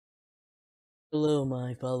Hello,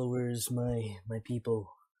 my followers, my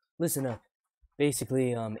people. Listen up.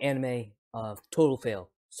 Basically, anime, total fail.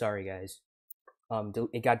 Sorry, guys.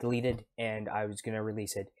 It got deleted, and I was gonna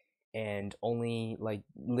release it, and only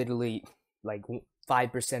literally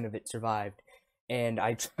 5% of it survived. And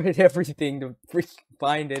I tried everything to freaking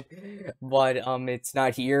find it, but it's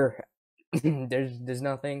not here. There's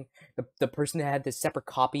nothing. The person that had the separate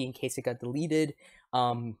copy in case it got deleted.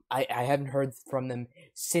 I haven't heard from them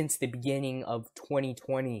since the beginning of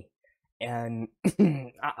 2020, and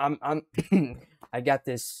I'm I got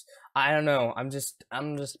this. I don't know. I'm just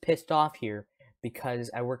pissed off here because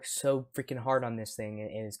I worked so freaking hard on this thing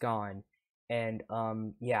and it's gone. And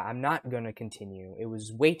yeah, I'm not gonna continue. It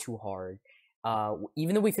was way too hard.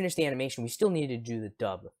 Even though we finished the animation, we still needed to do the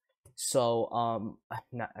dub. So I'm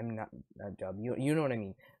not dub. You know what I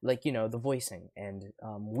mean? Like the voicing, and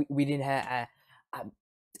we didn't have.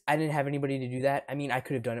 I didn't have anybody to do that. I mean, I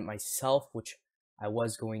could have done it myself, which I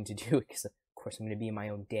was going to do because of course I'm gonna be in my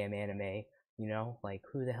own damn anime. Like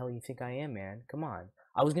who the hell you think I am, man? Come on.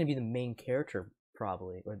 I was gonna be the main character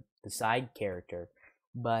probably, or the side character,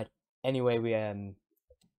 but anyway, we it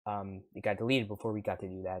got deleted before we got to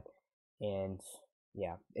do that, and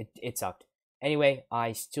yeah, it sucked. Anyway,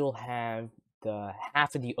 I still have the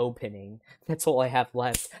half of the opening. That's all I have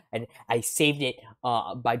left, and I saved it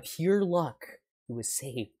by pure luck. It was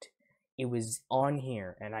saved. It was on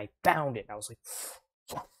here, and I found it. I was like,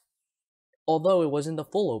 yes. Although it wasn't the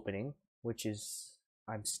full opening, which is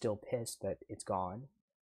I'm still pissed that it's gone,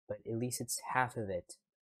 but at least it's half of it.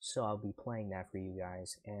 So I'll be playing that for you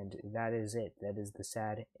guys, and that is it. That is the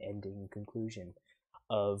sad ending conclusion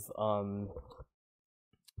of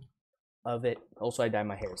it. Also, I dyed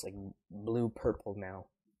my hair. It's like blue purple now.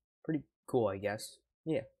 Pretty cool, I guess.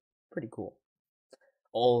 Yeah, pretty cool.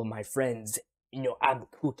 All of my friends, I'm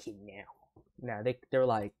cooking now. Nah, they're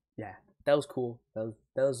like, yeah, that was cool. That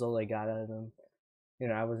was all I got out of them.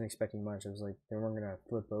 I wasn't expecting much. I was like, they weren't gonna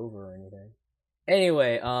flip over or anything.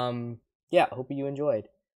 Anyway, yeah, hope you enjoyed.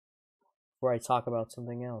 Before I talk about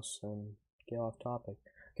something else and get off topic.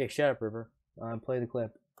 Okay, shut up, River. Play the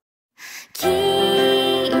clip. きっ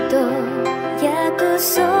と約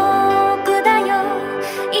束だよ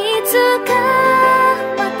いつか